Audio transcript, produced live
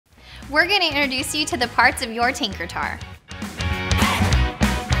we're going to introduce you to the parts of your TinkerTar.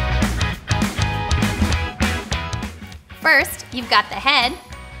 First, you've got the head,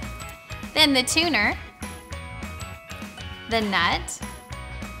 then the tuner, the nut.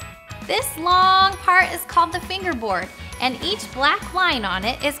 This long part is called the fingerboard, and each black line on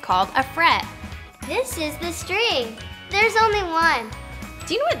it is called a fret. This is the string. There's only one.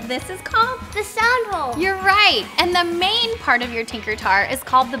 Do you know what this is called? The sound hole. You're right, and the main part of your TinkerTar is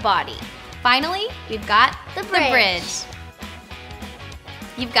called the body. Finally, we've got The bridge.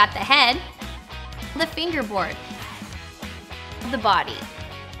 You've got the head, the fingerboard, the body,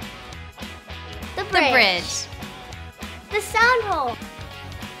 The the bridge, The sound hole.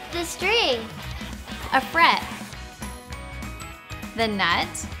 The string. a fret, the nut,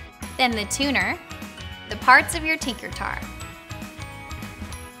 then the tuner, the parts of your TinkerTar.